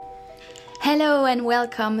Hello and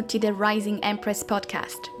welcome to the Rising Empress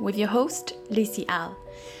podcast with your host, Lucy Al.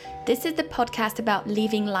 This is the podcast about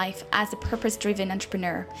living life as a purpose-driven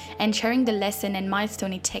entrepreneur and sharing the lesson and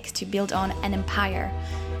milestone it takes to build on an empire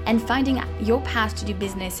and finding your path to do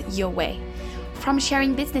business your way. From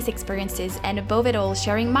sharing business experiences and above it all,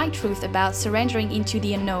 sharing my truth about surrendering into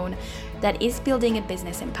the unknown that is building a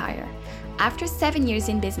business empire. After 7 years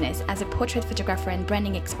in business as a portrait photographer and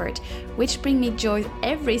branding expert, which bring me joy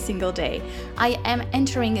every single day, I am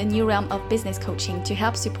entering a new realm of business coaching to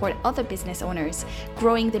help support other business owners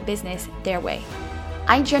growing the business their way.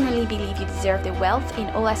 I genuinely believe you deserve the wealth in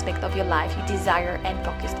all aspects of your life you desire and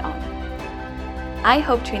focused on. I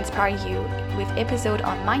hope to inspire you with episodes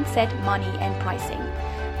on mindset, money and pricing,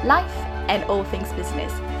 life and all things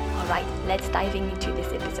business. All right, let's dive into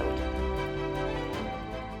this episode.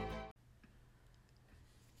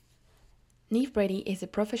 Niamh Brady is a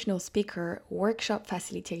professional speaker, workshop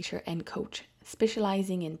facilitator, and coach,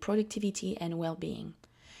 specializing in productivity and well-being.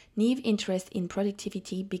 Niamh's interest in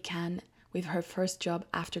productivity began with her first job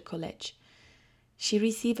after college. She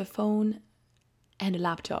received a phone and a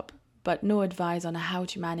laptop, but no advice on how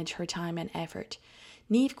to manage her time and effort.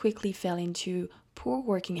 Niamh quickly fell into poor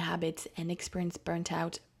working habits and experienced burnt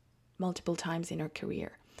out multiple times in her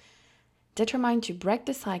career. Determined to break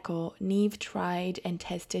the cycle, Niamh tried and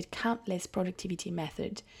tested countless productivity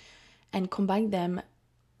methods and combined them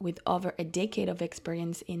with over a decade of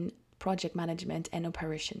experience in project management and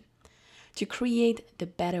operation to create the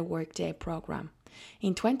Better Workday program.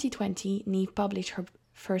 In 2020, Niamh published her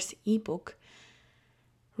first ebook,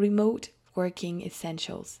 Remote Working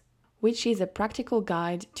Essentials, which is a practical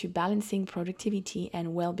guide to balancing productivity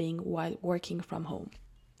and well-being while working from home.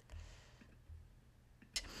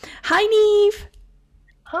 Hi, Niamh.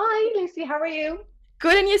 Hi, Lucy. How are you?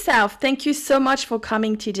 Good, and yourself? Thank you so much for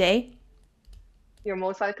coming today. You're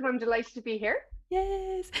most welcome. I'm delighted to be here.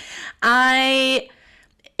 Yes.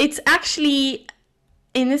 It's actually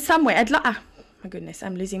in some way, my goodness,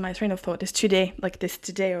 I'm losing my train of thought. It's today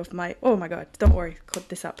of my, oh my God, don't worry, cut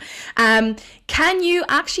this up. Can you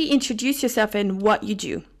actually introduce yourself and what you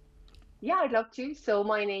do? Yeah, I'd love to. So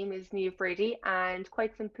my name is Niamh Brady, and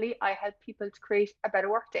quite simply, I help people to create a better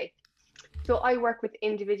workday. So I work with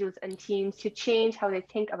individuals and teams to change how they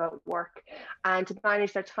think about work and to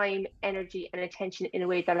manage their time, energy, and attention in a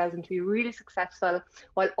way that allows them to be really successful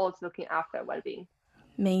while also looking after their well-being.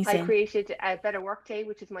 Amazing. I created a Better Workday,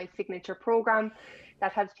 which is my signature program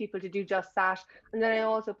that helps people to do just that. And then I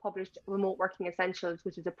also published Remote Working Essentials,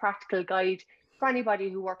 which is a practical guide for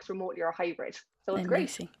anybody who works remotely or hybrid. So it's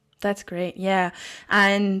Amazing. great. That's great, yeah.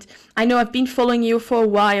 And I know I've been following you for a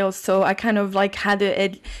while, so I kind of had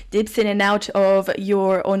a dips in and out of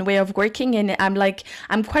your own way of working, and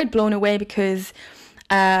I'm quite blown away because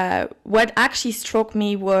what actually struck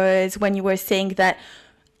me was when you were saying that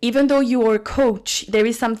even though you are a coach, there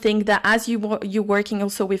is something that as you're working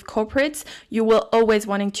also with corporates, you will always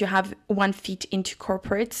wanting to have one feet into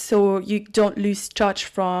corporates, so you don't lose touch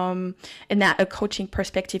from a coaching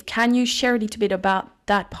perspective. Can you share a little bit about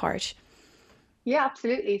that part? Yeah,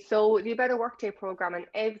 absolutely. So the Better Workday program and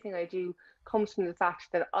everything I do comes from the fact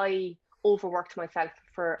that I overworked myself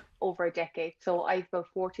for over a decade. So I've about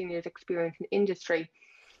 14 years experience in industry.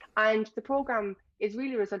 And the program is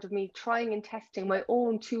really a result of me trying and testing my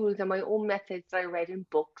own tools and my own methods that I read in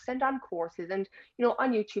books and on courses and,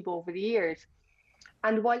 on YouTube over the years.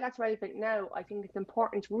 And while that's relevant now, I think it's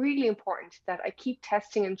important, really important, that I keep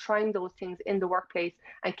testing and trying those things in the workplace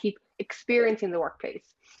and keep experiencing the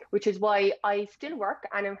workplace, which is why I still work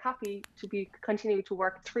and I'm happy to be continuing to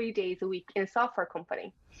work 3 days a week in a software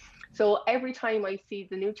company. So every time I see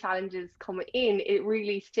the new challenges coming in, it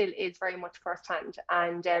really still is very much firsthand.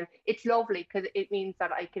 And it's lovely because it means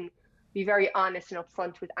that I can be very honest and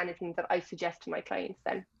upfront with anything that I suggest to my clients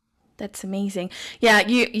then. That's amazing. Yeah,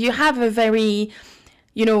 you have a very,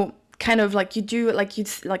 kind of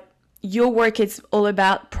your work is all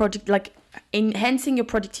about enhancing your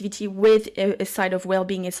productivity with a side of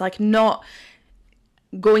well-being. It's not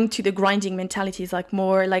going to the grinding mentality, is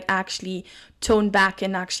more actually tone back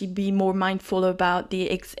and actually be more mindful about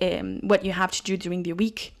the what you have to do during the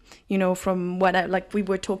week. From what we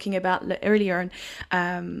were talking about earlier,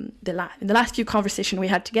 in the last few conversations we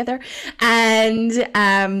had together, and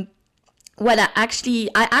what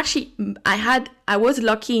I was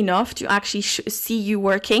lucky enough to actually see you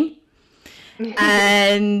working,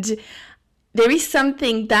 and there is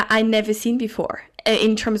something that I never seen before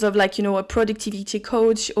in terms of a productivity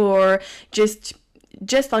coach, or just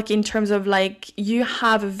in terms of you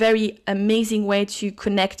have a very amazing way to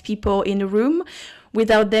connect people in a room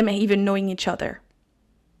without them even knowing each other.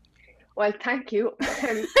 Well, thank you.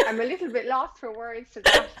 I'm a little bit lost for words to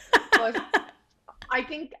that, but I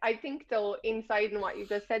think though inside in what you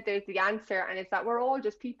just said, there's the answer, and it's that we're all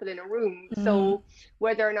just people in a room. Mm, So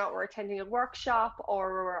whether or not we're attending a workshop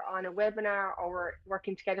or we're on a webinar or we're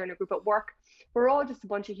working together in a group at work, we're all just a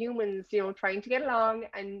bunch of humans, trying to get along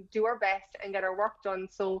and do our best and get our work done.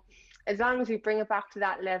 So as long as we bring it back to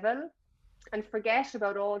that level and forget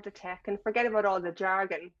about all the tech and forget about all the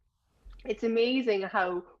jargon, it's amazing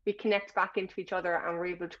how we connect back into each other and we're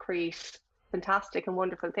able to create fantastic and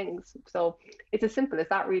wonderful things. So it's as simple as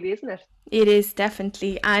that, really, isn't it? it is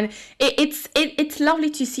definitely, and it's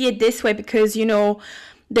lovely to see it this way because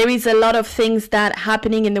there is a lot of things that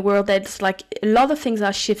happening in the world that's like a lot of things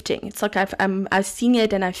are shifting. It's like I've seen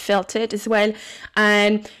it and I felt it as well,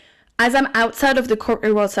 and as I'm outside of the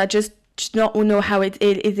corporate world, so I just not know how it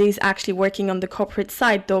is actually working on the corporate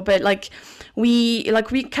side though, but we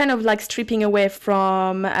kind of like stripping away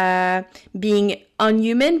from being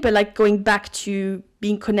unhuman, but like going back to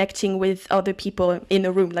being connecting with other people in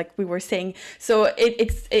a room, like we were saying. So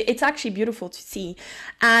it's actually beautiful to see.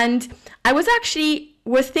 And I was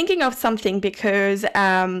thinking of something because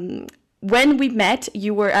when we met,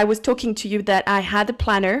 I was talking to you that I had a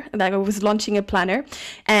planner, that I was launching a planner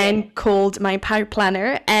and called my Empire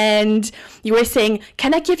Planner. And you were saying,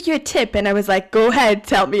 can I give you a tip? And I was like, go ahead,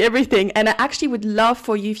 tell me everything. And I actually would love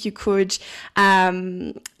for you if you could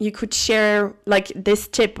share like this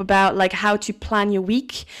tip about like how to plan your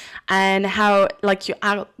week and how like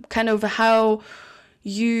how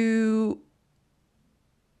you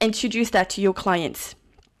introduce that to your clients.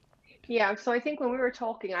 Yeah, so I think when we were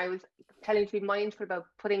talking, I was telling you to be mindful about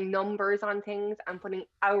putting numbers on things and putting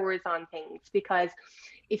hours on things, because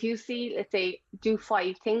if you see, let's say, do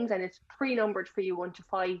 5 things and it's pre-numbered for you 1 to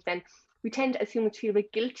 5, then we tend to assume to feel a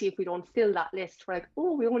bit guilty if we don't fill that list. We're like,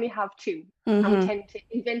 oh, we only have 2, and we Mm-hmm. tend to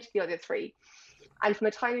invent the other 3. And from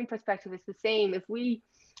a timing perspective, it's the same. If we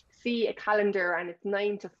see a calendar and it's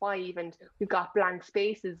 9 to 5 and we've got blank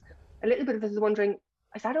spaces, a little bit of us is wondering,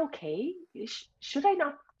 is that okay? Should I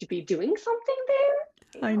not be doing something there?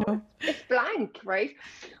 I know. It's blank, right?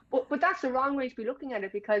 But that's the wrong way to be looking at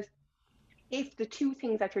it, because if the 2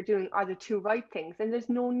 things that you're doing are the 2 right things, then there's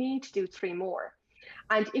no need to do 3 more.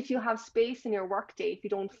 And if you have space in your workday, if you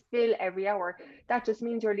don't fill every hour, that just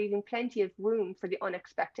means you're leaving plenty of room for the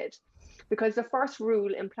unexpected. Because the first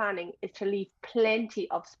rule in planning is to leave plenty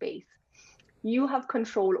of space. You have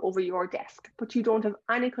control over your desk, but you don't have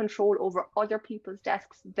any control over other people's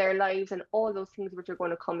desks, their lives, and all those things which are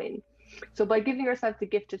going to come in. So by giving yourself the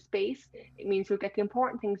gift of space, it means you'll get the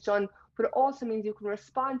important things done, but it also means you can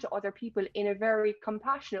respond to other people in a very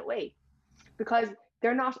compassionate way, because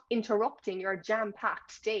they're not interrupting your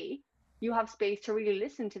jam-packed day. You have space to really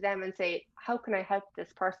listen to them and say, how can I help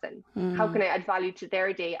this person? How can I add value to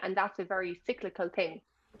their day? And that's a very cyclical thing.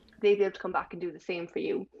 They'll be able to come back and do the same for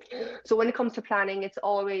you. So when it comes to planning, it's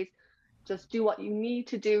always just do what you need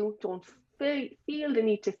to do. Don't feel the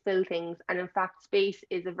need to fill things. And in fact, space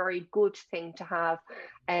is a very good thing to have.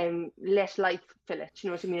 Let life fill it, you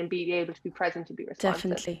know what I mean, and be able to be present and be responsive.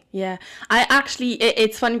 Definitely, yeah. I actually,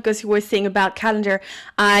 it's funny because you were saying about calendar.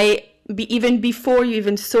 Even before you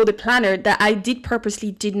even saw the planner, that I did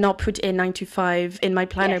purposely did not put a 9 to 5 in my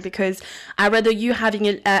planner Yes. because I rather you having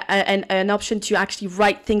an option to actually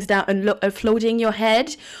write things down and floating your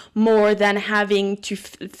head more than having to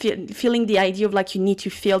feeling the idea of like you need to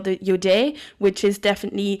fill your day, which is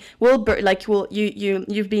definitely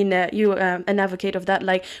you've been an advocate of that,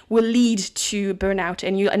 like will lead to burnout,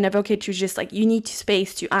 and you an advocate to just like you need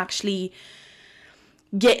space to actually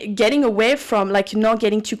getting away from like not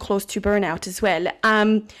getting too close to burnout as well.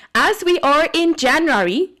 As we are in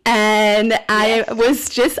January, and I was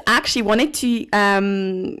just actually wanted to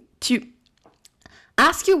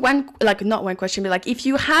ask you not one question, but like if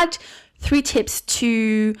you had 3 tips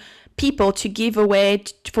to people to give away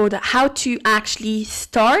for how to actually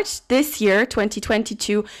start this year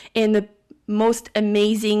 2022 in the most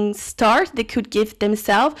amazing start they could give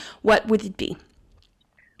themselves, what would it be?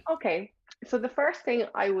 Okay. So the first thing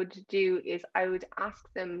I would do is I would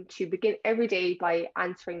ask them to begin every day by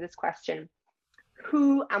answering this question: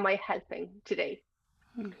 who am I helping today?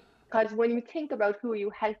 Because when you think about who are you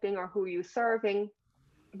helping or who are you serving,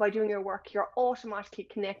 by doing your work, you're automatically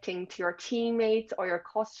connecting to your teammates or your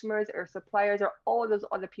customers or suppliers or all those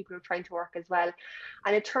other people who are trying to work as well.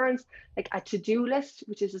 And it turns like a to-do list,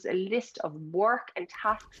 which is just a list of work and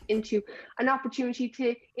tasks, into an opportunity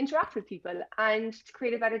to interact with people and to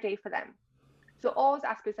create a better day for them. So always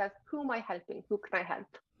ask yourself, who am I helping? Who can I help?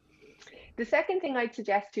 The second thing I'd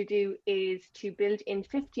suggest to do is to build in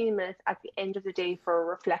 15 minutes at the end of the day for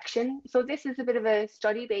reflection. So this is a bit of a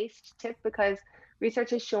study-based tip because research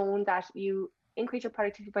has shown that you increase your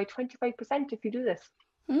productivity by 25% if you do this.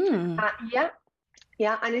 Mm. Yeah,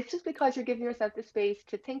 yeah, and it's just because you're giving yourself the space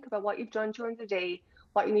to think about what you've done during the day,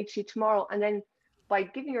 what you need to do tomorrow, and then by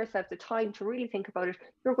giving yourself the time to really think about it,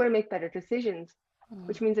 you're going to make better decisions,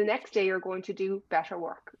 which means the next day you're going to do better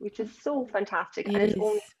work, which is so fantastic, It and it's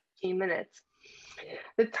only is. 15 minutes.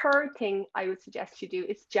 The third thing I would suggest you do,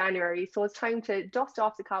 it's January, so it's time to dust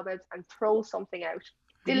off the cobwebs and throw something out.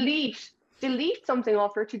 Delete, delete something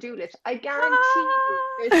off your to-do list. I guarantee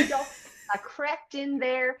you there's stuff that crept in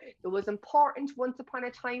there. It was important once upon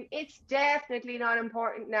a time. It's definitely not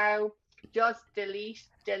important now. Just delete,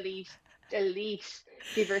 delete, delete.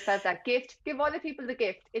 Give yourself that gift. Give other people the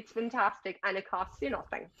gift. It's fantastic and it costs you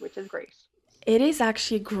nothing, which is great. It is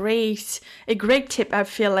actually a great tip, I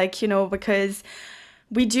feel like, because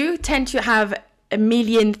we do tend to have a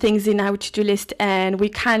million things in our to-do list and we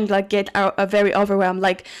can like get very overwhelmed.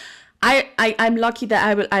 Like I'm lucky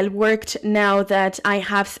that I worked now that I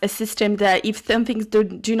have a system that if some things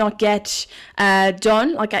do not get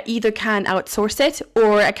done, like I either can outsource it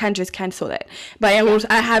or I can just cancel it. But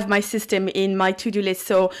I have my system in my to-do list,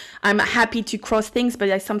 so I'm happy to cross things, but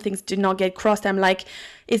like some things do not get crossed. I'm like,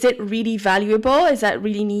 is it really valuable? Is that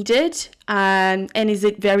really needed? And is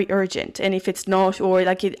it very urgent? And if it's not, or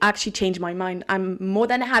like it actually changed my mind, I'm more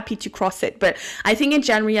than happy to cross it. But I think in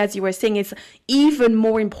January, as you were saying, it's even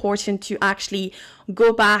more important to actually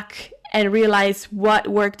go back and realize what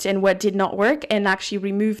worked and what did not work, and actually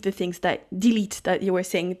remove the things delete that you were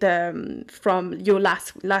saying from your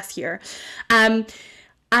last year.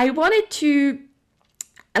 I wanted to,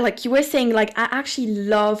 like you were saying, like I actually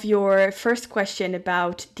love your first question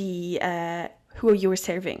about the who you were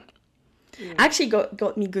serving. Actually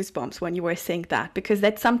got me goosebumps when you were saying that, because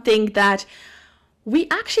that's something that we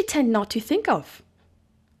actually tend not to think of,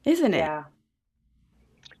 isn't it?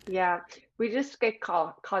 Yeah, we just get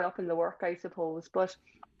caught up in the work, I suppose. But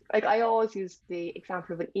like I always use the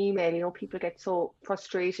example of an email. People get so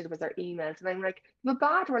frustrated with their emails, and I'm like, you have a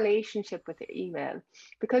bad relationship with your email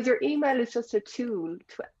because your email is just a tool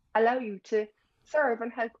to allow you to serve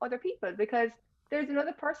and help other people because there's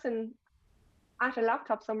another person at a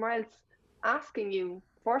laptop somewhere else asking you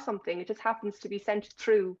for something. It just happens to be sent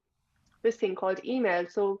through this thing called email.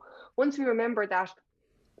 So once we remember that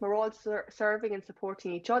we're all serving and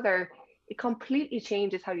supporting each other, it completely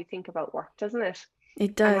changes how you think about work, doesn't it?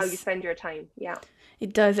 It And how you does. spend your time. Yeah.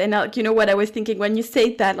 It does. And you know what I was thinking when you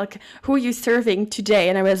said that, like, who are you serving today?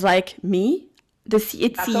 And I was like, me? It's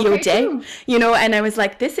That's CEO okay day, too. and I was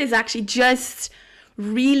like, this is actually just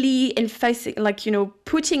really emphasizing, like,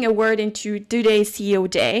 putting a word into today's CEO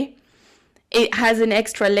day. It has an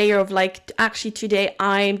extra layer of like, actually today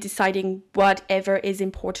I'm deciding whatever is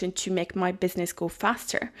important to make my business go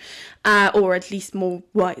faster, or at least more,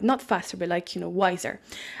 not faster, but like, wiser.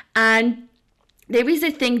 And there is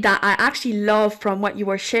a thing that I actually love from what you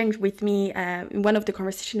were sharing with me in one of the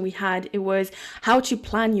conversations we had. It was how to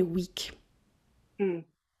plan your week. Mm,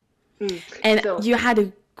 mm. And So, you had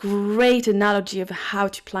a great analogy of how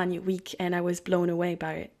to plan your week, and I was blown away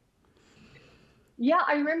by it. yeah,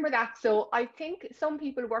 I remember that. So I think some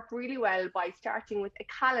people work really well by starting with a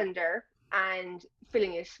calendar and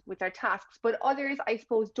filling it with their tasks, but others, I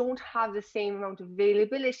suppose, don't have the same amount of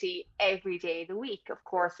availability every day of the week. Of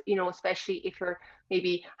course, especially if you're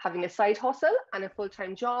maybe having a side hustle and a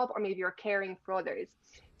full-time job, or maybe you're caring for others.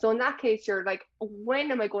 So in that case, you're like,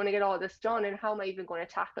 when am I going to get all this done and how am I even going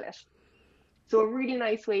to tackle it? So a really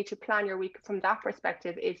nice way to plan your week from that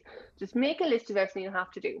perspective is just make a list of everything you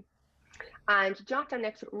have to do and jot down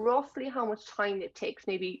next roughly how much time it takes.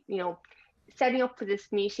 Maybe, setting up for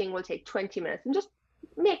this meeting will take 20 minutes, and just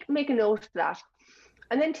make a note of that.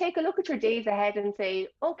 And then take a look at your days ahead and say,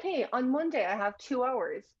 okay, on Monday I have 2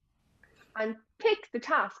 hours, and pick the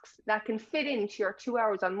tasks that can fit into your 2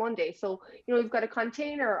 hours on Monday. So, you've got a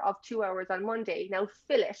container of 2 hours on Monday. Now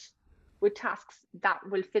fill it with tasks that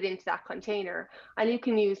will fit into that container. And you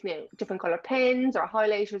can use different color pens or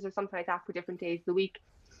highlighters or something like that for different days of the week.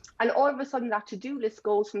 And all of a sudden that to-do list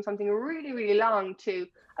goes from something really, really long to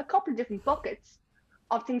a couple of different buckets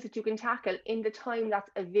of things that you can tackle in the time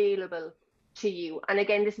that's available to you. And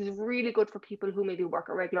again, this is really good for people who maybe work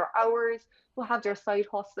at regular hours, who have their side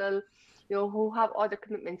hustle, who have other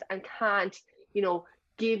commitments and can't,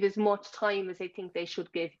 give as much time as they think they should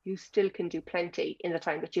give, you still can do plenty in the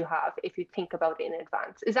time that you have if you think about it in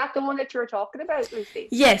advance. Is that the one that you're talking about, Lucy?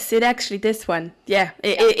 Yes, it actually, this one. Yeah,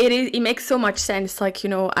 Yeah. it makes so much sense. Like,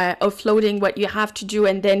 offloading what you have to do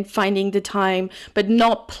and then finding the time, but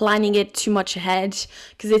not planning it too much ahead,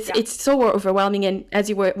 because it's so overwhelming. And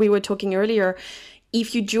as we were talking earlier,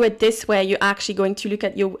 if you do it this way, you're actually going to look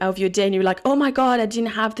at your day and you're like, oh my God, I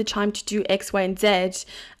didn't have the time to do X, Y, and Z.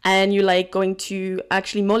 And you're like going to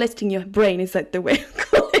actually molesting your brain. Is that the way to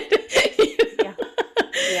call it? Yeah.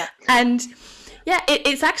 Yeah. And yeah,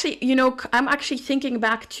 it's actually, I'm actually thinking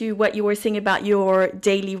back to what you were saying about your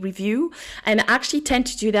daily review. And I actually tend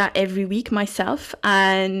to do that every week myself.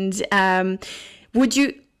 And would you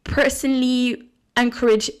personally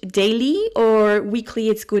encourage daily, or weekly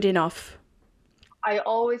is good enough? I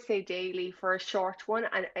always say daily for a short one,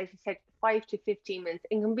 and as I said, 5 to 15 minutes.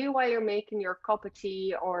 It can be while you're making your cup of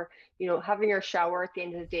tea or having your shower at the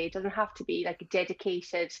end of the day. It doesn't have to be like a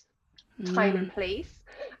dedicated time and place.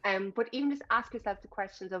 But even just ask yourself the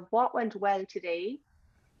questions of what went well today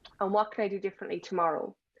and what can I do differently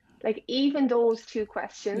tomorrow. Like even those two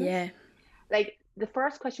questions. Yeah. Like the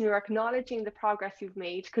first question, you're acknowledging the progress you've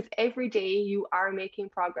made, because every day you are making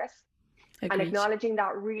progress. Agreed. And acknowledging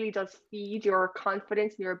that really does feed your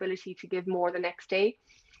confidence and your ability to give more the next day.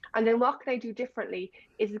 And then what can I do differently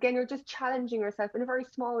is, again, you're just challenging yourself in a very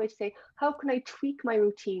small way to say, how can I tweak my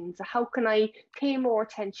routines? How can I pay more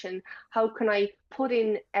attention? How can I put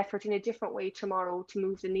in effort in a different way tomorrow to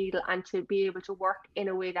move the needle and to be able to work in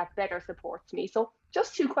a way that better supports me? So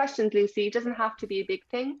just two questions, Lucy. It doesn't have to be a big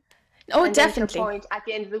thing. Oh, and definitely. Then to your point, at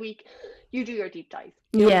the end of the week, you do your deep dive.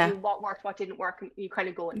 You do what worked, what didn't work, and you kind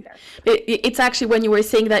of go in there. It's actually when you were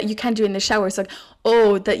saying that you can do in the shower, it's like,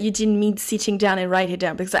 oh, that you didn't mean sitting down and write it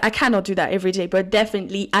down, because I cannot do that every day. But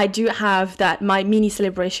definitely, I do have that my mini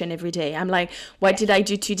celebration every day. I'm like, what did I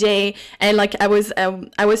do today? And like I was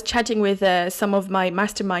chatting with some of my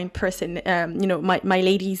mastermind person, my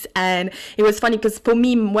ladies, and it was funny because for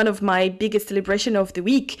me, one of my biggest celebration of the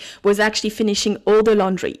week was actually finishing all the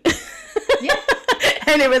laundry. Yeah.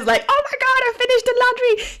 And it was like, oh my God, I finished the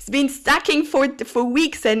laundry. It's been stacking for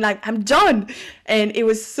weeks and like, I'm done. And it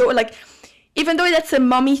was so like, even though that's a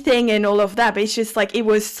mommy thing and all of that, but it's just like, it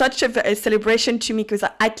was such a celebration to me because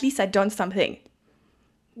at least I'd done something.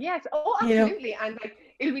 Yes. Oh, absolutely. And like,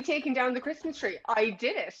 it'll be taking down the Christmas tree. I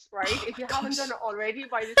did it, right? If you haven't done it already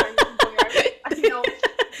by the time you're going out,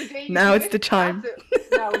 the day you now it's the time.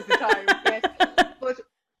 Now is the time, yes. But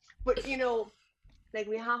like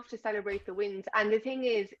we have to celebrate the wins. And the thing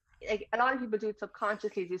is, like a lot of people do it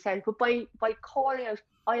subconsciously, as you said, but by calling out,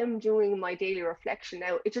 I am doing my daily reflection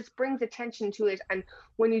now, it just brings attention to it. And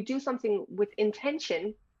when you do something with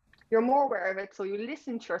intention, you're more aware of it. So you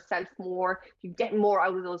listen to yourself more, you get more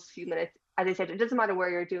out of those few minutes. As I said, it doesn't matter where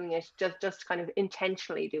you're doing it, just kind of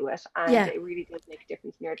intentionally do it. And it really does make a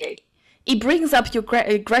difference in your day. It brings up your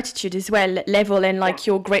gratitude as well level, and like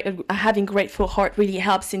your having grateful heart really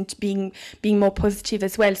helps in being more positive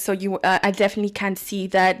as well. So I definitely can see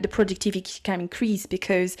that the productivity can increase,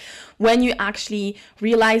 because when you actually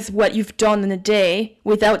realize what you've done in a day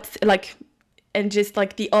without like, and just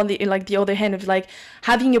like the other hand of like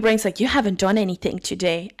having your brain's like, you haven't done anything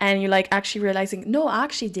today, and you're like actually realizing, no, I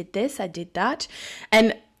actually did this, I did that.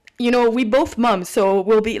 And we both moms, so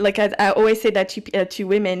we'll be like, I always say that to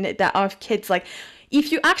women that have kids, like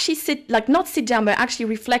if you actually not sit down, but actually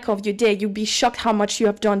reflect of your day, you'll be shocked how much you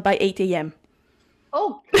have done by 8 a.m.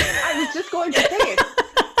 Oh, I was just going to say it.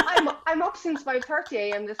 I'm up since 5:30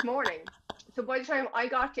 a.m. this morning. So by the time I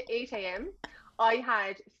got to 8 a.m., I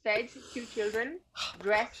had fed 2 children,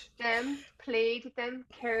 dressed them, played with them,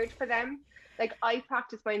 cared for them. Like I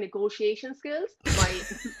practiced my negotiation skills,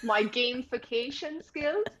 my gamification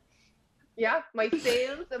skills. Yeah, my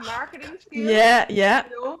sales and marketing skills. Yeah.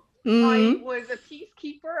 I was a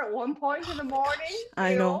peacekeeper at one point in the morning.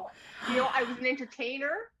 I know. I was an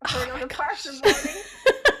entertainer for another part of the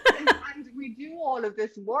morning. and we do all of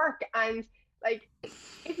this work. And like,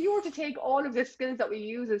 if you were to take all of the skills that we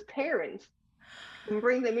use as parents and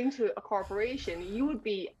bring them into a corporation, you would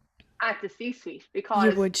be at the C-suite,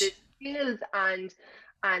 because the skills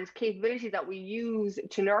and capabilities that we use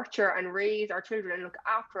to nurture and raise our children and look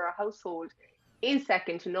after our household is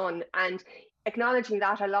second to none. And acknowledging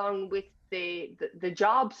that along with the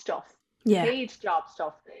job stuff, paid job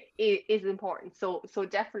stuff is important. So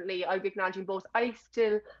definitely I'll be acknowledging both. I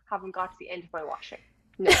still haven't got to the end of my washing.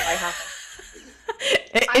 No, I haven't.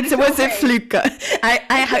 It was a fluke.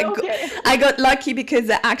 I got lucky because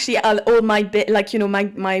actually all my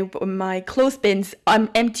my clothes bins are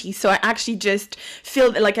empty, so I actually just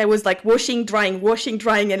filled, like I was like washing drying,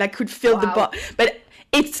 and I could fill the but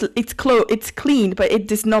it's clean, but it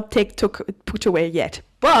does not take to put away yet.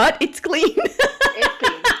 But it's clean. It's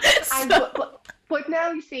clean. And So, but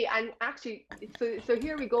now you see, and actually, so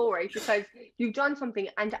here we go, right? Because you've done something,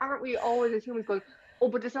 and aren't we always as humans going, oh,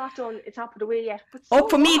 but it's not done, it's not put away yet. But oh, so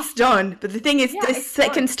for me what? it's done. But the thing is, Yeah, the it's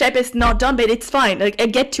second done. step is not done, but it's fine. Like I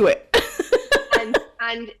get to it.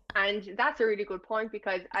 And that's a really good point,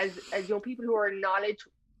 because as you know, people who are knowledge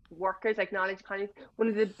workers, like knowledge economies, one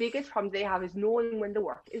of the biggest problems they have is knowing when the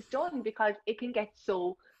work is done, because it can get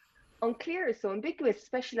so unclear, so ambiguous,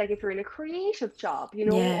 especially like if you're in a creative job,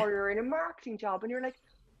 Yeah, or you're in a marketing job, and you're like,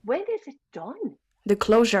 when is it done? the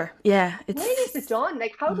closure. Yeah, When is it it's. done?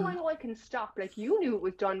 Like, how do I Mm, know I can stop? Like, you knew it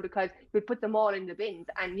was done because we put them all in the bins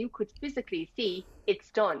and you could physically see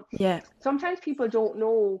it's done. yeah, Sometimes people don't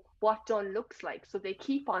know what done looks like, so they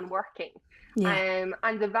keep on working. yeah.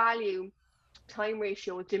 And the value time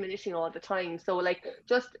ratio is diminishing all the time. So, like,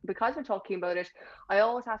 just because we're talking about it, I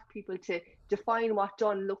always ask people to define what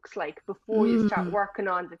done looks like before you start Mm, working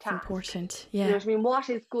on the it's task. important. You know Yeah. what I mean? What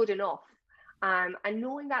is good enough? And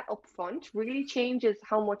knowing that upfront really changes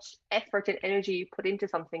how much effort and energy you put into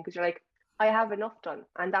something, because you're like, I have enough done,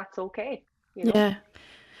 and that's okay, you know? Yeah.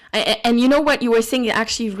 And you know what you were saying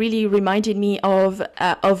actually really reminded me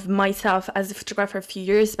of myself as a photographer a few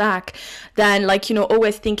years back. Then like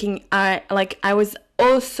always thinking I was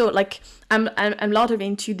also like I'm a lot of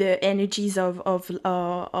into the energies of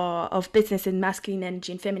business and masculine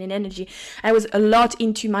energy and feminine energy. I was a lot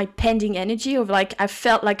into my pending energy of like I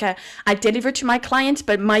felt like I delivered to my client,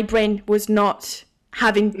 but my brain was not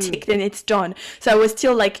having Mm, ticked and it's done. So I was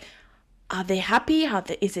still like, are they happy?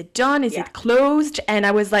 Is it done? Is yeah, it closed? And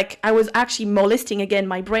I was like, I was actually molesting again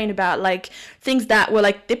my brain about like things that were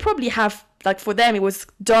like, they probably have, like for them, it was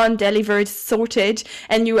done, delivered, sorted.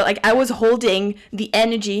 And you were like, I was holding the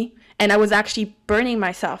energy and I was actually burning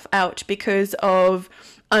myself out because of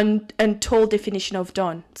untold definition of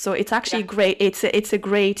done. So it's actually yeah. great. It's a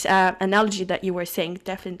great analogy that you were saying,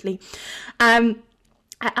 definitely. I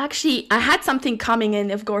had something coming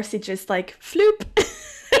and of course it just like floop.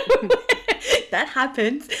 That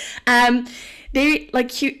happens. They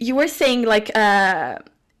like you were saying like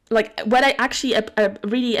what I actually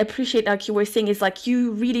really appreciate like you were saying is like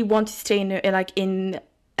you really want to stay in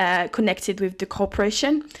connected with the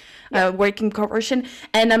corporation, Yeah. working corporation,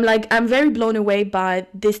 and I'm very blown away by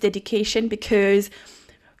this dedication because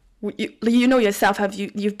you know yourself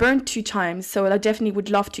you've burned 2 times, so I definitely would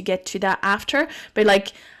love to get to that after, but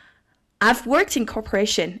like I've worked in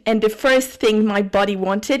corporation and the first thing my body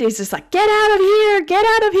wanted is just like, get out of here, get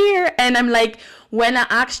out of here. And I'm like, when I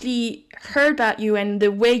actually heard about you and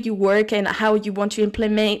the way you work and how you want to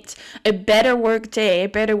implement a better work day, a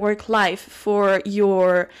better work life for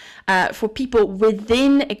for people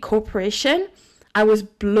within a corporation, I was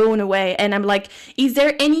blown away. And I'm like, is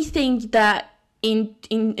there anything that in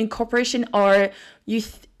corporation or you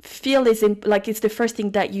feel is like it's the first thing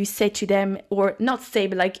that you say to them, or not say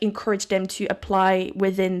but like encourage them to apply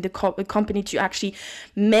within the company to actually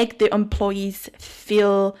make the employees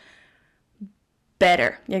feel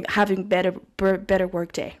better, having better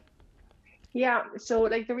work day? Yeah, so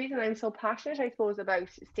like the reason I'm so passionate, I suppose, about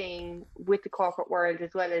staying with the corporate world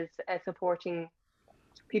as well as supporting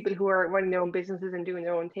people who are running their own businesses and doing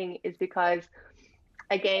their own thing is because,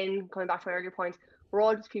 again, coming back to my earlier point, we're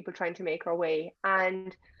all just people trying to make our way.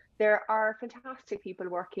 And there are fantastic people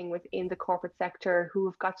working within the corporate sector who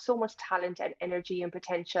have got so much talent and energy and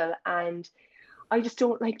potential. And I just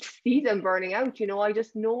don't like to see them burning out. I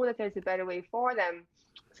just know that there's a better way for them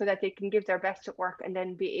so that they can give their best at work and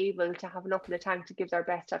then be able to have enough in the tank to give their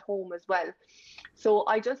best at home as well. So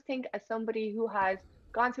I just think, as somebody who has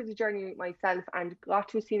gone through the journey myself and got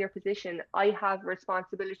to a senior position, I have a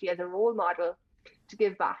responsibility as a role model to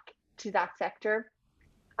give back to that sector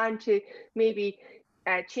and to maybe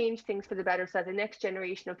change things for the better so that the next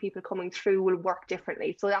generation of people coming through will work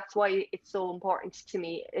differently. So that's why it's so important to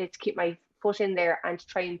me to keep my foot in there and to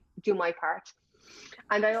try and do my part.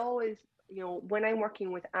 And I always, when I'm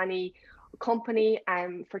working with any company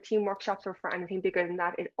for team workshops or for anything bigger than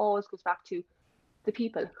that, it always goes back to the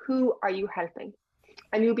people. Who are you helping?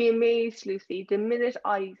 And you'll be amazed, Lucy, the minute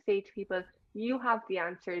I say to people, you have the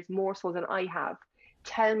answers more so than I have.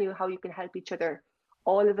 Tell me how you can help each other.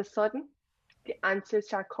 All of a sudden, the answers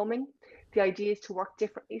start coming. The ideas to work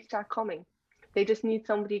differently start coming. They just need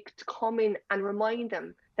somebody to come in and remind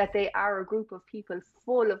them that they are a group of people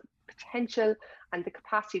full of potential and the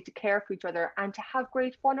capacity to care for each other and to have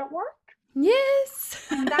great fun at work. Yes.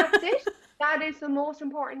 And that's it. That is the most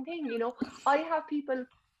important thing. I have people,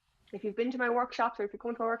 if you've been to my workshops or if you're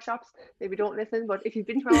going to my workshops, maybe don't listen, but if you've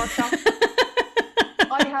been to my workshops,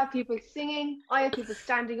 I have people singing, I have people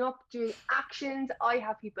standing up doing actions, I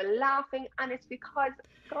have people laughing, and it's because,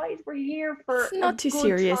 guys, we're here It's for a not too good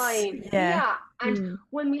serious. time. Yeah. Yeah, and Mm.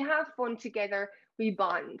 when we have fun together, we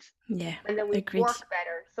bond, Yeah. and then we Agreed. work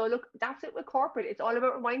better. So look, that's it with corporate. It's all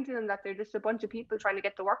about reminding them that they're just a bunch of people trying to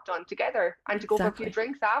get the work done together and to go for a few Exactly.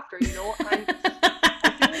 drinks after, and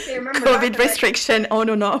as soon as they remember that, COVID they're like, restriction on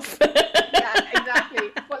and off. yeah, exactly.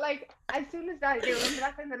 But like, as soon as that they remember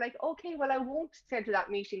that, then they're like, okay, well, I won't schedule that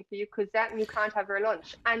meeting for you because then you can't have your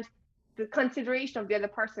lunch, and the consideration of the other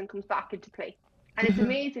person comes back into play. And it's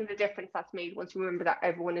amazing the difference that's made once you remember that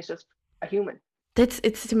everyone is just a human.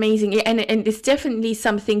 It's amazing. Yeah, and it's definitely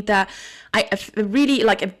something that I've really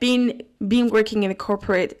like. I've been working in a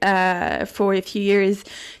corporate for a few years,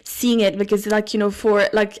 seeing it, because like, for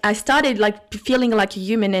like I started like feeling like a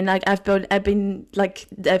human, and like I've been like,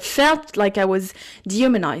 I felt like I was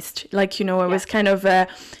dehumanized, like, I Yeah, was kind of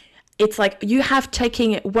it's like you have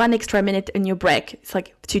taking 1 extra minute in your break. It's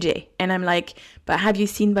like today, and I'm like, but have you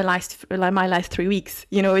seen my last 3 weeks?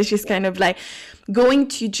 It's just yeah, kind of like going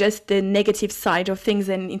to just the negative side of things,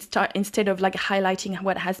 and instead of like highlighting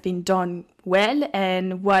what has been done well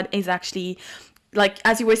and what is actually, like,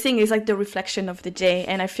 as you were saying, is like the reflection of the day.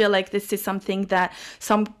 And I feel like this is something that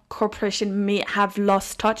some corporation may have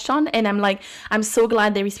lost touch on, and I'm so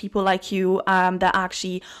glad there is people like you that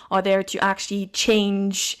actually are there to actually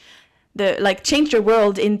change the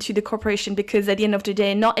world into the corporation, because at the end of the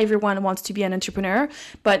day, not everyone wants to be an entrepreneur,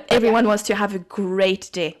 but yeah. everyone wants to have a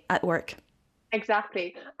great day at work.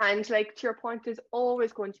 Exactly. And like, to your point, there's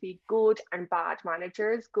always going to be good and bad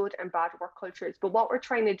managers, good and bad work cultures. But what we're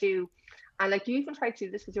trying to do, and like you even try to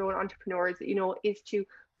do this with your own entrepreneurs, is to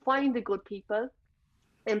find the good people,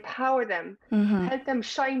 empower them, help them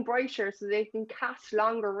shine brighter so they can cast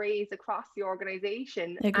longer rays across the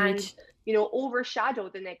organization, Agreed. and overshadow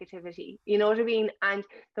the negativity. You know what I mean? And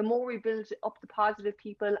the more we build up the positive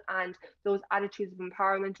people and those attitudes of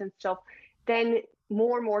empowerment and stuff, then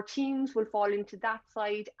more and more teams will fall into that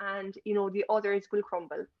side, and the others will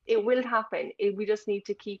crumble. It will happen. We just need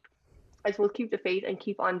to keep, I suppose, keep the faith and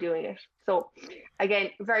keep on doing it. So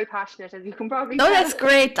again, very passionate, as you can probably No, tell. that's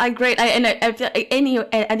great. I feel like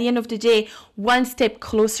at the end of the day, one step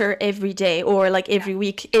closer every day, or like Yeah, every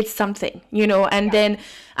week, it's something, and yeah, then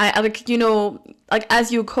I like, like,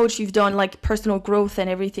 as you coach, you've done like personal growth and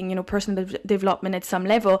everything, personal development at some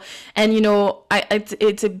level. And,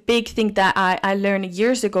 it's a big thing that I learned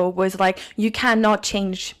years ago, was like, you cannot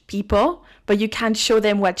change people, but you can show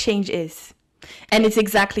them what change is. And yeah, it's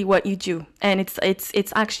exactly what you do, and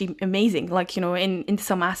it's actually amazing, like, in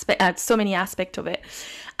some aspect, so many aspects of it.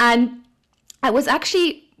 And I was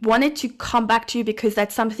actually wanted to come back to you, because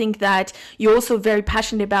that's something that you're also very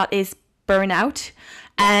passionate about, is burnout.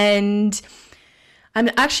 yeah. And I'm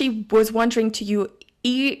actually was wondering to you,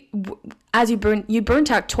 as you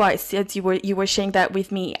burnt out twice, as you were sharing that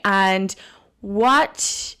with me, and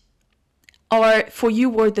what are for you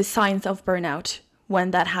were the signs of burnout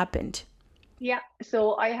when that happened? Yeah,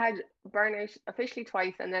 so I had burnout officially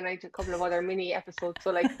twice, and then I did a couple of other mini episodes.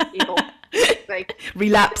 So like, like,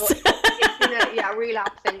 Relapse. it's been a, yeah,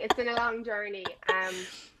 relapsing. It's been a long journey.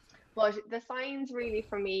 But the signs really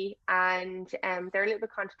for me, and they're a little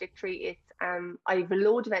bit contradictory. It's I have a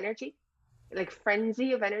load of energy, like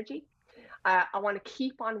frenzy of energy. I want to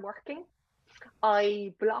keep on working.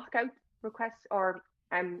 I block out requests or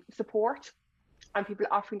support, and people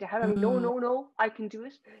offering to help. I'm no, no, no, I can do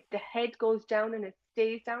it. The head goes down and it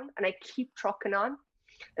stays down, and I keep trucking on.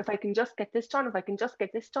 If I can just get this done, if I can just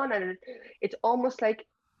get this done, and it's almost like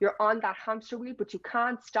you're on that hamster wheel, but you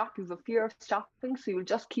can't stop. You have a fear of stopping, so you'll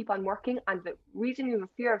just keep on working. And the reason you have a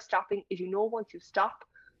fear of stopping is, once you stop,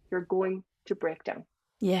 you're going to break down.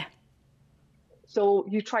 Yeah. So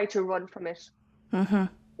you try to run from it,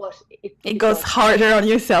 but it, It it goes does. harder on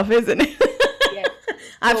yourself, isn't it? Yes.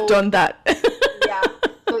 I've So done that. yeah.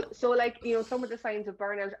 So like, some of the signs of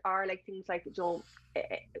burnout are like things like,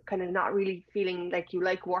 kind of not really feeling like you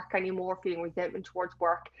like work anymore, feeling resentment towards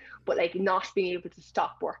work, but like not being able to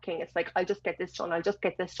stop working. It's like, I'll just get this done, I'll just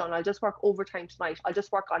get this done, I'll just work overtime tonight, I'll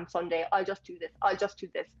just work on Sunday, I'll just do this, I'll just do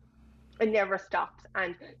this. It never stops,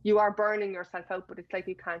 and you are burning yourself out, but it's like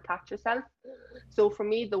you can't catch yourself. So for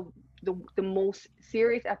me, the most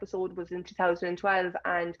serious episode was in 2012,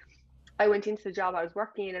 and I went into the job I was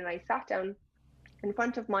working in, and I sat down in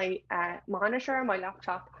front of my monitor, my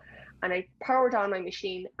laptop, and I powered on my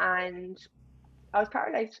machine, and I was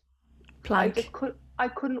paralyzed. Plank. I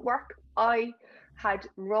couldn't work. I had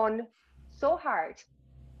run so hard.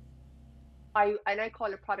 I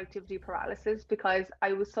call it productivity paralysis, because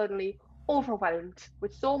I was suddenly overwhelmed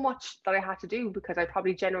with so much that I had to do, because I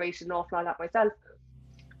probably generated an awful lot of that myself.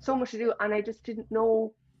 so much to do, and I just didn't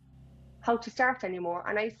know how to start anymore.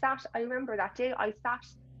 And I remember that day, I sat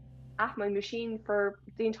at my machine for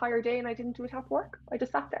the entire day and I didn't do a tap work. I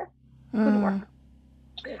just sat there, couldn't work.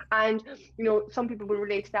 And, some people will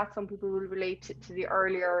relate to that. Some people will relate to the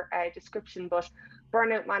earlier description, but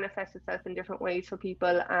burnout manifests itself in different ways for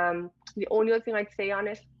people. The only other thing I'd say on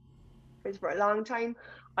it is, for a long time,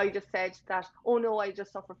 I just said that, oh no, I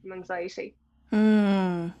just suffer from anxiety.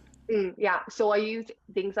 Yeah, so I used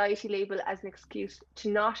the anxiety label as an excuse to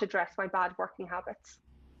not address my bad working habits.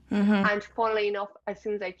 And funnily enough, as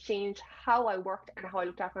soon as I changed how I worked and how I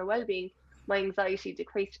looked after my well-being, my anxiety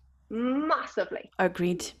decreased massively.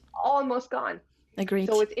 Agreed. Almost gone. Agreed.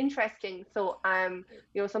 So it's interesting. So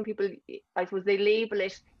some people, I suppose, they label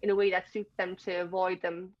it in a way that suits them to avoid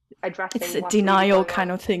them addressing. It's a denial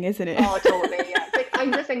kind of thing, isn't it? Oh, totally. Yeah. It's like,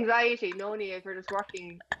 I'm just anxiety. No, Niamh, you're just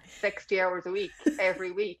working 60 hours a week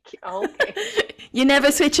every week. Okay. You're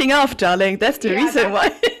never switching off, darling. That's the reason why.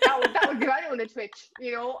 that would give anyone a twitch,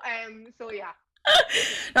 so yeah.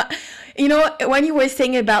 When you were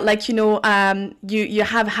saying about you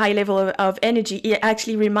have high level of energy, it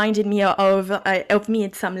actually reminded me of me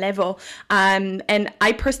at some level, and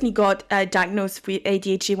I personally got diagnosed with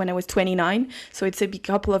ADHD when I was 29, so it's a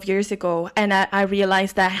couple of years ago, and I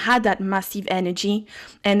realized that I had that massive energy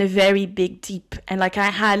and a very big deep, and I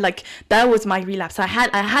had that was my relapse. I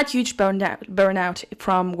had huge burnout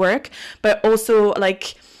from work, but also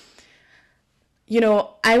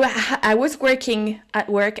I was working at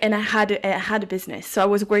work and I had a business. So I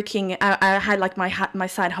was working, I had my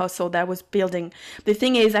side hustle that I was building. The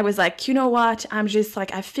thing is, I was like, you know what? I'm just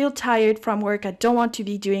I feel tired from work. I don't want to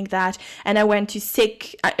be doing that. And I went to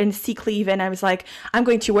sick leave, and I was like, I'm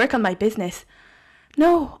going to work on my business.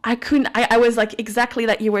 No, I couldn't. I was exactly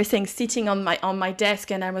like you were saying, sitting on my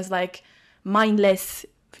desk, and I was mindless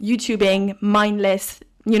YouTubing, mindless,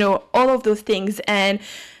 all of those things. And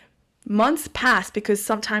months passed, because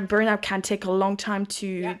sometimes burnout can take a long time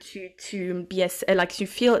to be to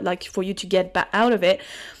feel for you to get back out of it.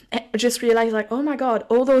 And I just realized oh my God,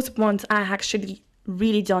 all those months I actually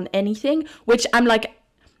really done anything, which I'm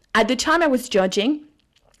at the time I was judging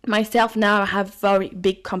myself. Now I have very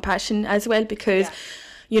big compassion as well, because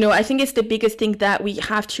I think it's the biggest thing that we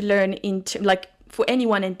have to learn into for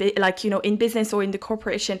anyone in in business or in the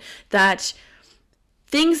corporation, that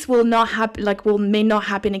things will not happen, may not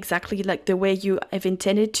happen exactly the way you have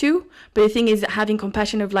intended to. But the thing is, having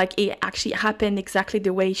compassion of it actually happened exactly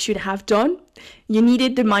the way it should have done. You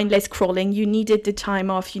needed the mindless scrolling, you needed the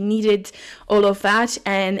time off, you needed all of that,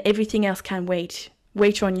 and everything else can wait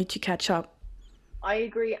on you to catch up. I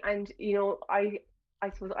agree. And, I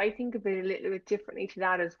suppose I think of it a little bit differently to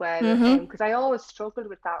that as well, because I always struggled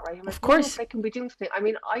with that, right? I'm of course. I can be doing something. I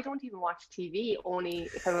mean, I don't even watch TV, only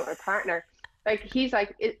if I'm with my partner. He's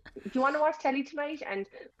like, do you want to watch telly tonight? And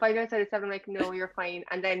 5 minutes out of 7, I'm like, no, you're fine.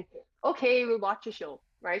 And then, okay, we'll watch a show,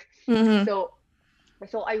 right? So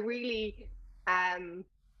I really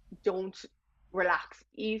don't relax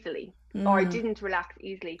easily, or I didn't relax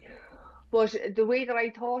easily. But the way that I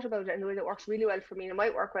thought about it, and the way that works really well for me, and it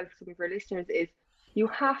might work well for some of your listeners, is you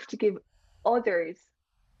have to give others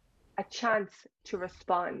a chance to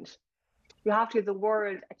respond. You have to give the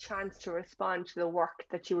world a chance to respond to the work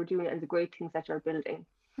that you are doing and the great things that you're building.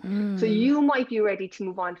 So you might be ready to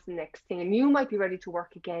move on to the next thing, and you might be ready to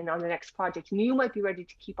work again on the next project, and you might be ready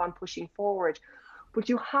to keep on pushing forward. But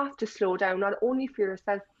you have to slow down, not only for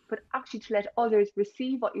yourself, but actually to let others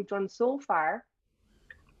receive what you've done so far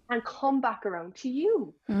and come back around to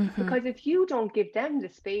you. Because if you don't give them the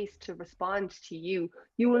space to respond to you,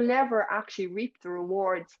 you will never actually reap the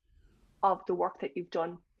rewards of the work that you've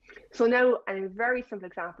done. So now, and a very simple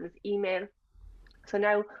example is email. So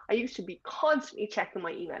now I used to be constantly checking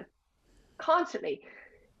my email, constantly.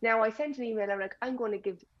 Now I send an email, I'm like, I'm going to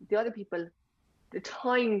give the other people the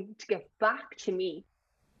time to get back to me,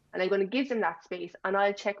 and I'm going to give them that space, and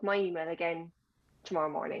I'll check my email again tomorrow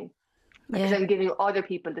morning. Because I'm giving other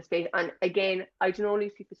people the space. And again, I can only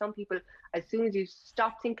see for some people, as soon as you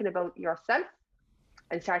stop thinking about yourself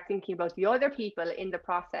and start thinking about the other people in the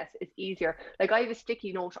process, it's easier. I have a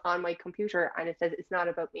sticky note on my computer and it says, it's not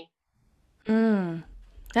about me.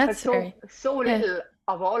 That's so little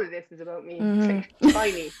of all of this is about me. It's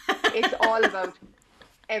tiny. It's all about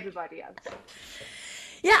everybody else.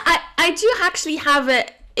 Yeah, I do actually have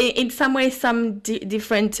in some ways some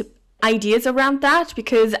different ideas around that,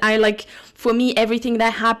 because for me, everything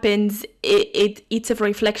that happens, it's a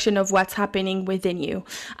reflection of what's happening within you.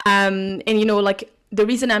 And the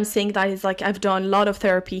reason I'm saying that is I've done a lot of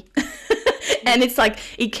therapy And it's like,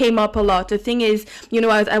 it came up a lot. The thing is,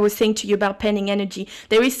 as I was saying to you about penning energy,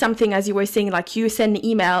 there is something, as you were saying, like you send an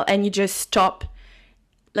email and you just stop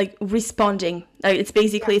like responding. Like it's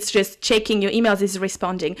basically, it's just checking your emails is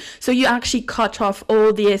responding. So you actually cut off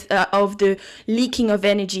all the of the leaking of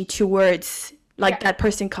energy towards like that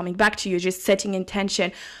person coming back to you, just setting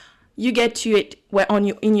intention. You get to it where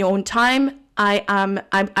in your own time. I'm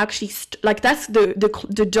actually like, that's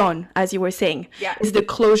the done, as you were saying. Is the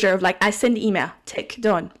closure of like, I send the email, tick,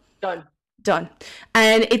 done.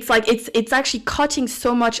 And it's like, it's actually cutting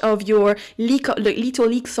so much of your little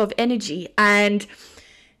leaks of energy. And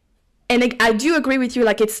I do agree with you,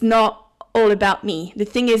 like, it's not all about me. The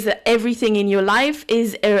thing is that everything in your life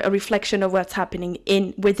is a reflection of what's happening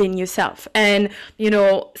within yourself. And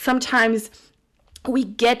sometimes we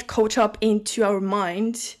get caught up into our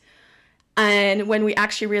mind, and when we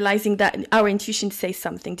actually realizing that our intuition says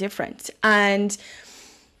something different. And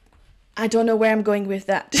I don't know where I'm going with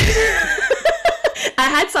that. I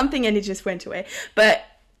had something and it just went away. But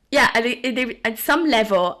yeah, at some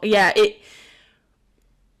level, I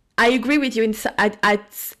agree with you.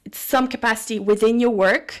 At some capacity within your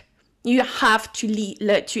work, you have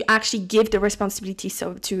to actually give the responsibility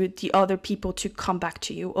to the other people to come back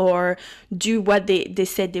to you or do what they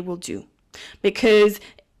said they will do. Because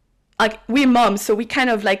like, we're moms, so we kind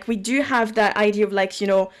of like, we do have that idea of like,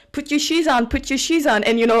 put your shoes on,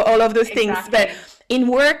 and all of those things. But in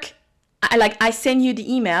work, I send you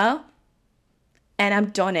the email and I'm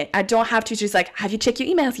done it. I don't have to just like, have you checked your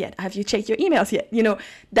emails yet?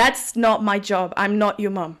 That's not my job. I'm not your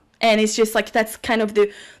mom. And it's just like, that's kind of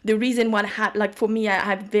the reason why like, for me, I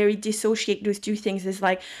have very dissociate those two things. Is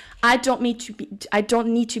like, I don't need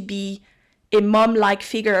to be a mom-like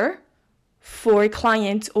figure for a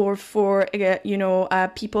client or for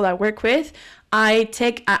people I work with. I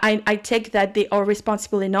take that they are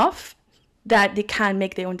responsible enough that they can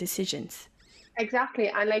make their own decisions. Exactly.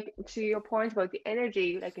 And like, to your point about the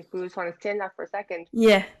energy, like, if we just want to stay in that for a second,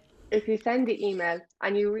 Yeah, if you send the email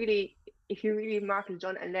and if you really mark it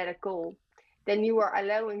done and let it go, then you are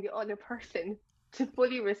allowing the other person to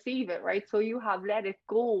fully receive it, right? So you have let it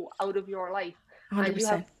go out of your life and you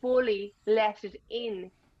have 100%. fully let it in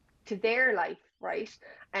to their life, right?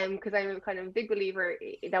 Because I'm a kind of a big believer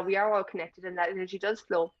that we are all connected and that energy does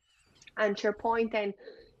flow. And to your point, then,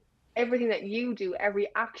 everything that you do, every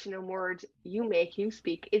action and word you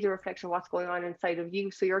speak, is a reflection of what's going on inside of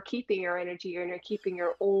you. So you're keeping your energy and you're keeping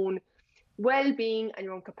your own well-being and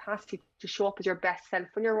your own capacity to show up as your best self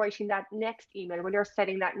when you're writing that next email, when you're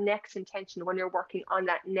setting that next intention, when you're working on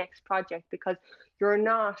that next project, because you're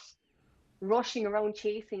not rushing around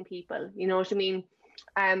chasing people. You know what I mean?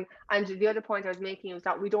 And the other point I was making was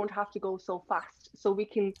that we don't have to go so fast. So we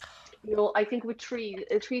can, I think with trees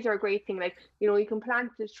are a great thing. Like, you can plant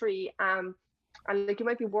the tree, and like, you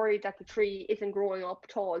might be worried that the tree isn't growing up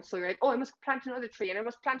tall. So you're like, oh, I must plant another tree and I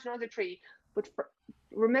must plant another tree. But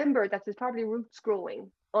remember that there's probably roots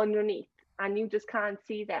growing underneath and you just can't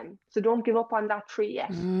see them. So don't give up on that tree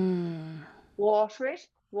yet. Water it,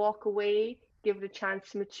 walk away, give it a chance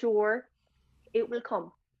to mature. It will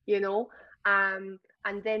come, you know.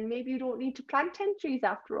 And then maybe you don't need to plant 10 trees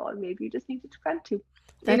after all. Maybe you just needed to plant two.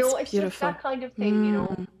 That's It's just beautiful. that kind of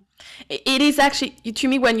thing. It is actually, to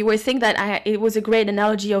me, when you were saying that, it was a great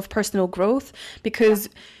analogy of personal growth, because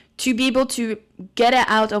to be able to get it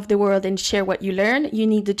out of the world and share what you learn, you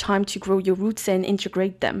need the time to grow your roots and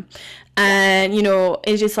integrate them. And,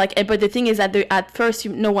 it's just like, but the thing is that at first,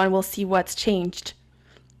 no one will see what's changed.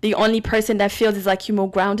 The only person that feels is like, you're more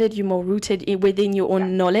grounded, you're more rooted within your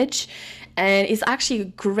own knowledge. And it's actually a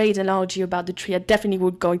great analogy about the tree. I definitely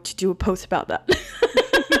would go to do a post about that.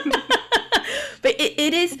 But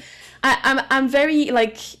it is, I'm very,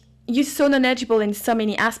 like, you're so knowledgeable in so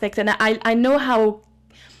many aspects. And I know how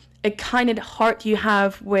a kind of heart you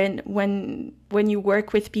have when you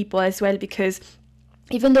work with people as well, because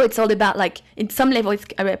even though it's all about, like, in some level, it's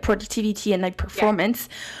about productivity and like performance.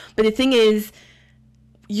 But the thing is,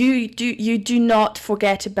 you do not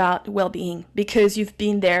forget about well-being, because you've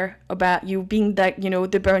been there, about you being that,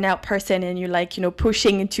 the burnout person, and you're like,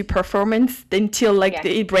 pushing into performance until like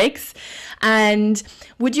it breaks. And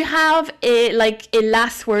would you have a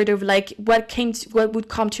last word of like, what would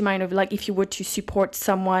come to mind of like, if you were to support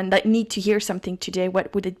someone that need to hear something today,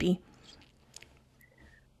 what would it be?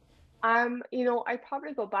 I'd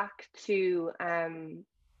probably go back to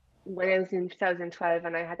when I was in 2012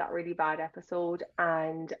 and I had that really bad episode,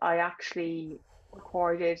 and I actually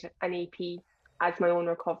recorded an EP as my own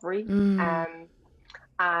recovery.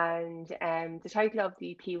 And the title of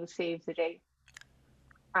the EP was Save the Day.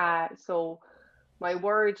 So my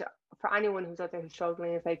word for anyone who's out there who's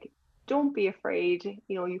struggling is like, don't be afraid.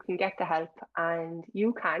 You can get the help, and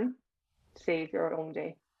you can save your own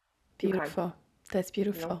day. You can. Beautiful. That's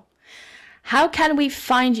beautiful. How can we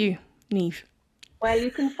find you, Niamh? Well,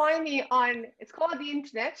 you can find me on, it's called the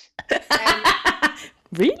internet.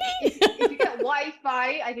 Really? If you get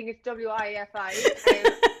Wi-Fi, I think it's Wi-Fi.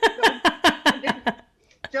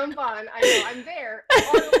 Jump on. I know, I'm there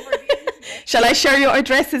all over the internet. Shall I share your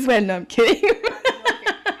address as well? No, I'm kidding.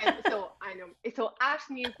 So at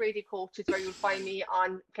Niamh Brady Coach is where you'll find me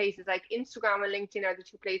on places like Instagram and LinkedIn are the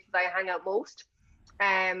two places I hang out most.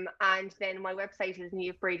 And then my website is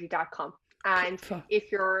niamhbrady.com. And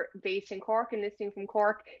if you're based in Cork and listening from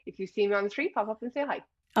Cork, if you see me on the street, pop up and say hi.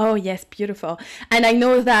 Oh, yes, beautiful. And I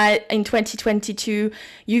know that in 2022,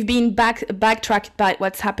 you've been backtracked by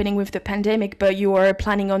what's happening with the pandemic, but you are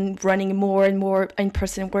planning on running more and more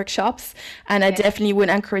in-person workshops. And I definitely would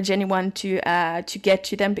encourage anyone to get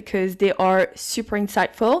to them because they are super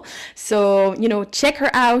insightful. So, check her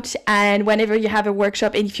out. And whenever you have a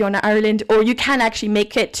workshop, and if you're in Ireland or you can actually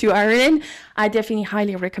make it to Ireland, I definitely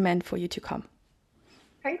highly recommend for you to come.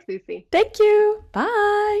 Thanks, Lucy. Thank you.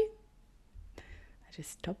 Bye.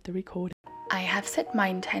 Just stop the recording. I have set my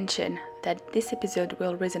intention that this episode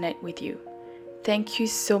will resonate with you. Thank you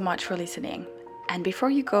so much for listening. And before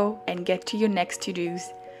you go and get to your next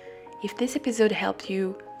to-dos, if this episode helped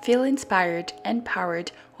you feel inspired,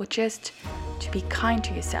 empowered, or just to be kind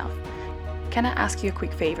to yourself, can I ask you a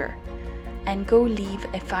quick favor? And go leave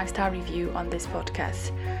a 5-star review on this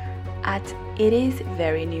podcast at It Is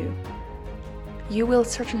Very New. You will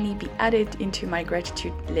certainly be added into my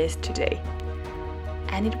gratitude list today.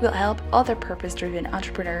 And it will help other purpose-driven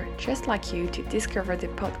entrepreneurs just like you to discover the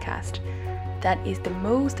podcast. That is the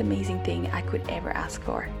most amazing thing I could ever ask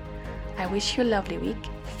for. I wish you a lovely week,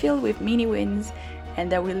 filled with mini wins,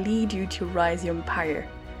 and that will lead you to rise your empire.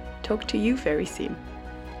 Talk to you very soon.